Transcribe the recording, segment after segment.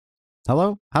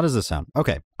Hello? How does this sound?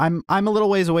 Okay, I'm a little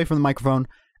ways away from the microphone,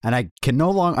 and I'm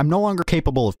no longer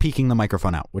capable of peeking the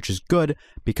microphone out, which is good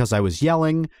because I was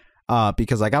yelling,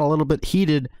 because I got a little bit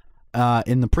heated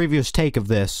in the previous take of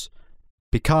this,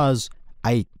 because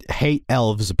I hate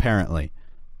elves, apparently.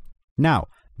 Now,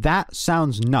 that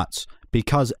sounds nuts,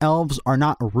 because elves are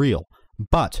not real,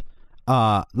 but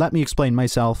let me explain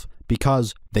myself,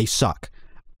 because they suck.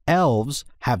 Elves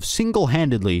have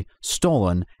single-handedly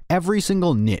stolen every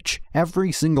single niche,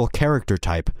 every single character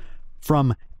type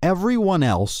from everyone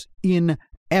else in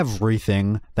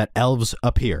everything that elves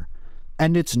appear.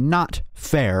 And it's not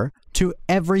fair to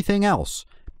everything else,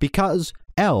 because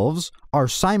elves are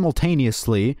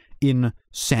simultaneously in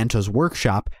Santa's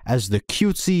workshop as the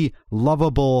cutesy,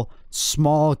 lovable,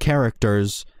 small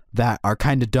characters that are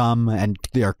kind of dumb and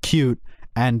they're cute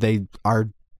and they are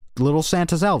little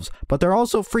Santa's elves. But they're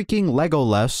also freaking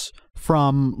Legolas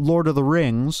from Lord of the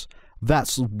Rings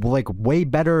that's like way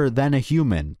better than a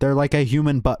human. They're like a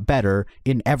human but better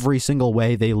in every single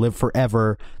way. They live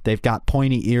forever. They've got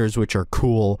pointy ears, which are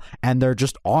cool, and they're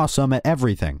just awesome at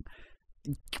everything.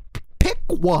 Pick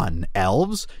one,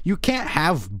 elves. You can't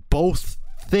have both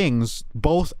things,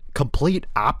 both complete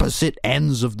opposite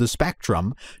ends of the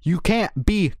spectrum. You can't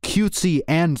be cutesy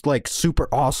and like super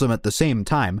awesome at the same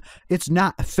time. It's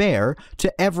not fair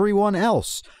to everyone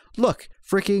else. Look,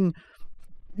 freaking,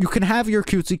 you can have your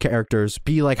cutesy characters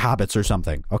be like hobbits or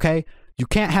something, okay? You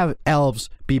can't have elves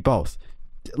be both.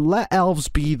 Let elves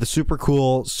be the super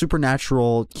cool,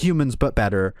 supernatural humans but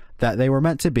better that they were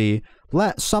meant to be.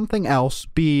 Let something else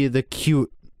be the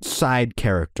cute side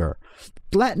character.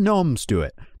 Let gnomes do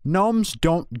it. Gnomes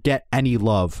don't get any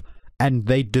love, and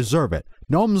they deserve it.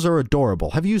 Gnomes are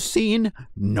adorable. Have you seen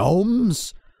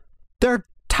gnomes? They're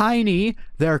tiny,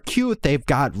 they're cute, they've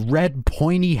got red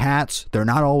pointy hats. They're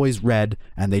not always red,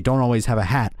 and they don't always have a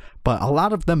hat, but a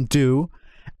lot of them do.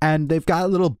 And they've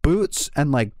got little boots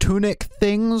and like tunic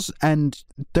things, and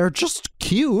they're just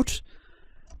cute.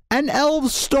 And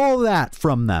elves stole that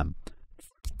from them.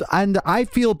 And I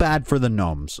feel bad for the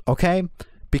gnomes, okay?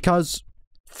 Because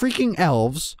freaking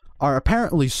elves are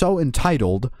apparently so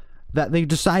entitled that they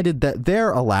decided that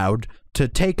they're allowed to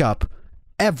take up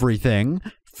everything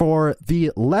for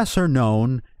the lesser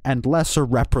known and lesser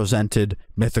represented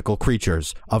mythical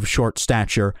creatures of short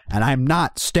stature, and I'm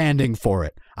not standing for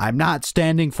it. I'm not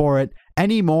standing for it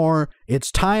anymore.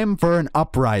 It's time for an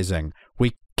uprising.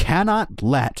 We cannot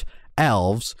let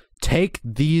elves take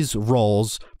these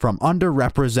roles from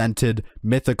underrepresented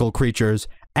mythical creatures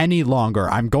any longer.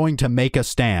 I'm going to make a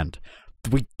stand.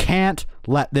 We can't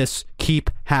let this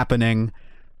keep happening.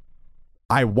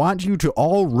 I want you to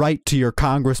all write to your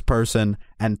congressperson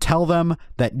and tell them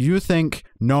that you think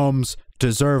gnomes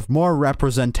deserve more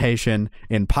representation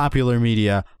in popular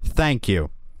media. Thank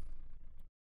you.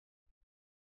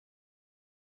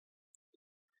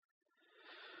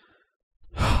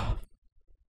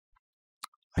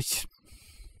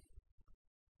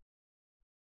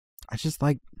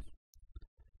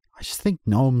 I just think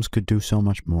gnomes could do so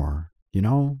much more, you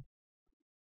know?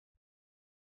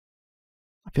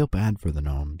 I feel bad for the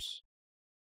gnomes.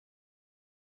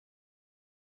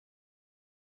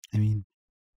 I mean,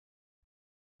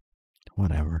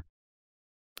 whatever.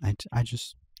 I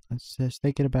just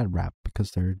they get a bad rap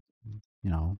because they're, you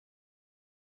know,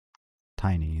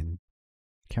 tiny and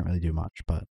can't really do much,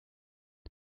 but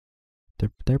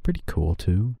they're pretty cool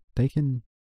too. They can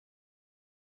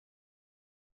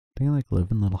like live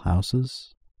in little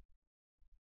houses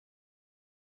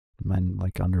and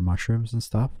like under mushrooms and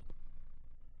stuff.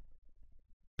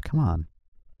 Come on.